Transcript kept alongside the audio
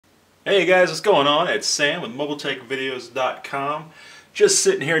Hey guys, what's going on? It's Sam with MobileTechVideos.com. Just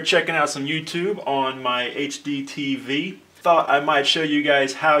sitting here checking out some YouTube on my HD TV. Thought I might show you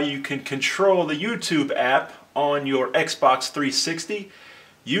guys how you can control the YouTube app on your Xbox 360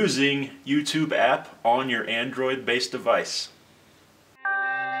 using YouTube app on your Android-based device.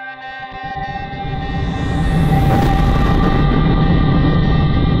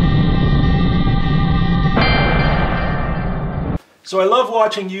 So I love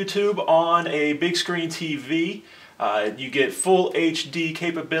watching YouTube on a big screen TV. You get full HD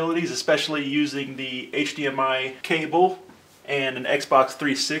capabilities, especially using the HDMI cable and an Xbox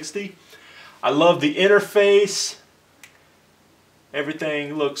 360. I love the interface.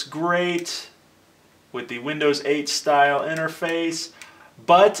 Everything looks great with the Windows 8 style interface,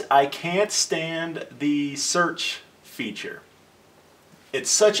 but I can't stand the search feature. It's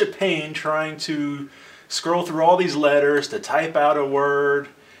such a pain trying to scroll through all these letters to type out a word,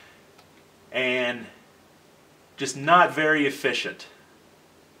 and just not very efficient.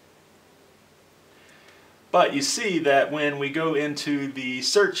 But you see that when we go into the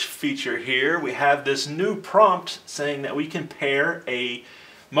search feature here, we have this new prompt saying that we can pair a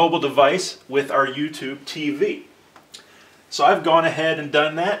mobile device with our YouTube TV. So I've gone ahead and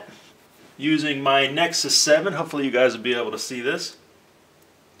done that using my Nexus 7. Hopefully you guys will be able to see this.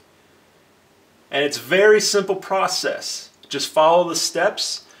 And it's a very simple process. Just follow the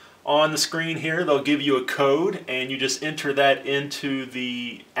steps on the screen here. They'll give you a code and you just enter that into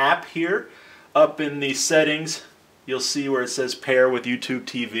the app here. Up in the settings, you'll see where it says pair with YouTube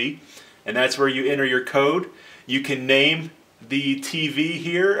TV, and that's where you enter your code. You can name the TV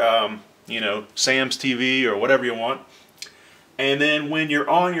here, Sam's TV or whatever you want. And then when you're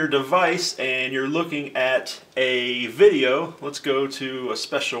on your device and you're looking at a video, let's go to a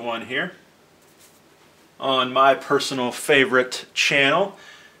special one here. On my personal favorite channel,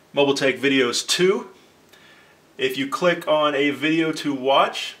 Mobile Tech Videos 2. If you click on a video to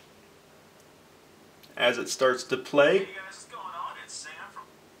watch, as it starts to play, hey guys, what's going on? It's Sam from...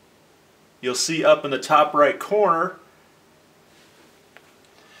 You'll see up in the top right corner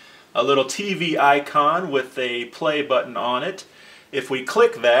a little TV icon with a play button on it. If we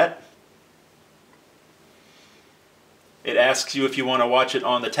click that, it asks you if you want to watch it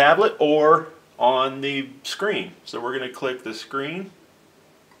on the tablet or on the screen. So we're going to click the screen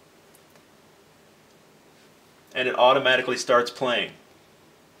and it automatically starts playing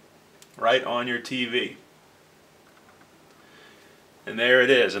right on your TV. And there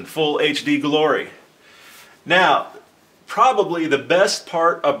it is in full HD glory. Now, probably the best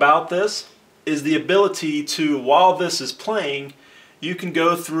part about this is the ability to, while this is playing, you can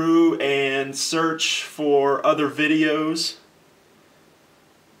go through and search for other videos,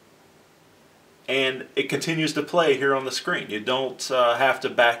 and it continues to play here on the screen. You don't have to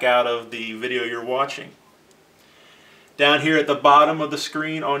back out of the video you're watching. Down here at the bottom of the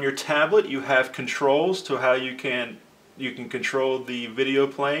screen on your tablet, you have controls to how you can control the video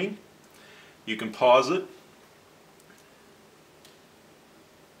playing. You can pause it.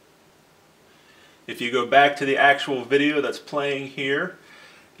 If you go back to the actual video that's playing here,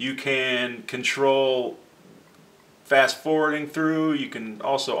 you can control fast forwarding through. You can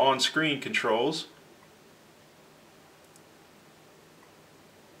also on-screen controls.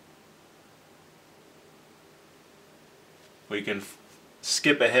 We can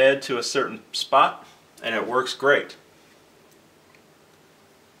skip ahead to a certain spot and it works great.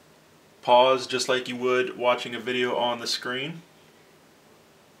 Pause just like you would watching a video on the screen.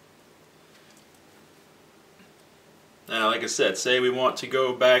 Now, like I said, say we want to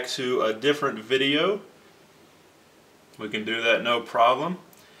go back to a different video. We can do that no problem.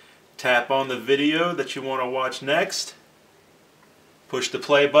 Tap on the video that you want to watch next, push the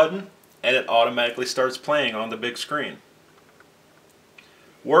play button, and it automatically starts playing on the big screen.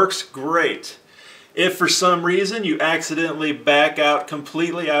 Works great. If for some reason you accidentally back out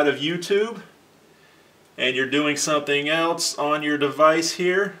completely out of YouTube and you're doing something else on your device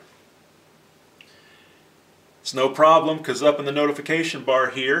here, it's no problem, because up in the notification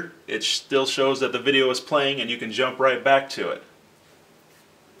bar here, it still shows that the video is playing and you can jump right back to it.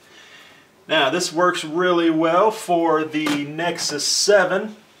 Now, this works really well for the Nexus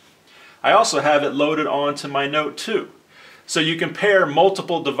 7. I also have it loaded onto my Note 2. So you can pair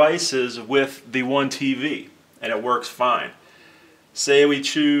multiple devices with the one TV and it works fine. Say we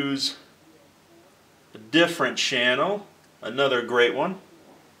choose a different channel, another great one.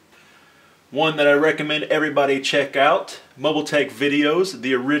 One that I recommend everybody check out, Mobile Tech Videos,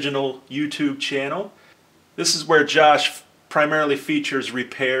 the original YouTube channel. This is where Josh primarily features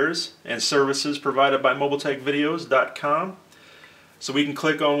repairs and services provided by MobileTechVideos.com. So we can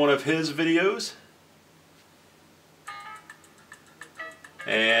click on one of his videos.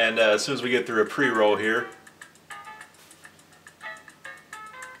 And as soon as we get through a pre-roll here,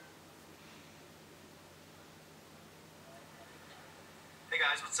 hey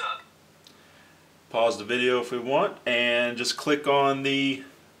guys, what's up? Pause the video if we want, and just click on the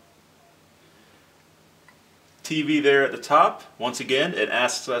TV there at the top. Once again, it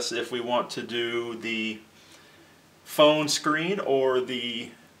asks us if we want to do the phone screen or the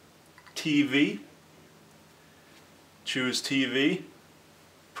TV. Choose TV,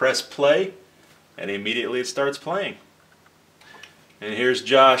 press play, and immediately it starts playing. And here's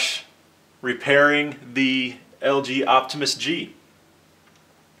Josh repairing the LG Optimus G.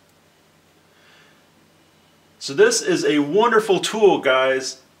 So this is a wonderful tool,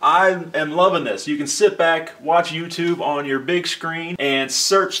 guys. I am loving this. You can sit back, watch YouTube on your big screen, and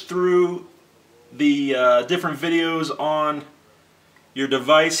search through the different videos on your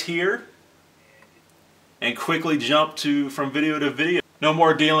device here, and quickly jump from video to video. No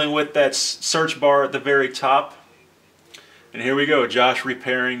more dealing with that search bar at the very top. And here we go, Josh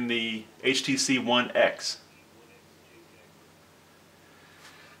repairing the HTC One X.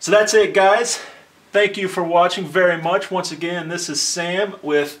 So that's it, guys. Thank you for watching very much. Once again, this is Sam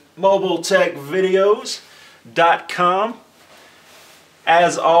with MobileTechVideos.com.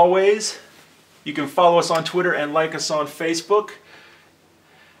 As always, you can follow us on Twitter and like us on Facebook.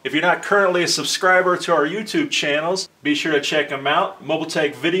 If you're not currently a subscriber to our YouTube channels, be sure to check them out, Mobile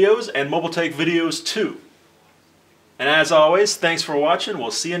Tech Videos and Mobile Tech Videos 2. And as always, thanks for watching.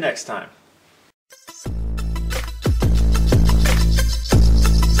 We'll see you next time.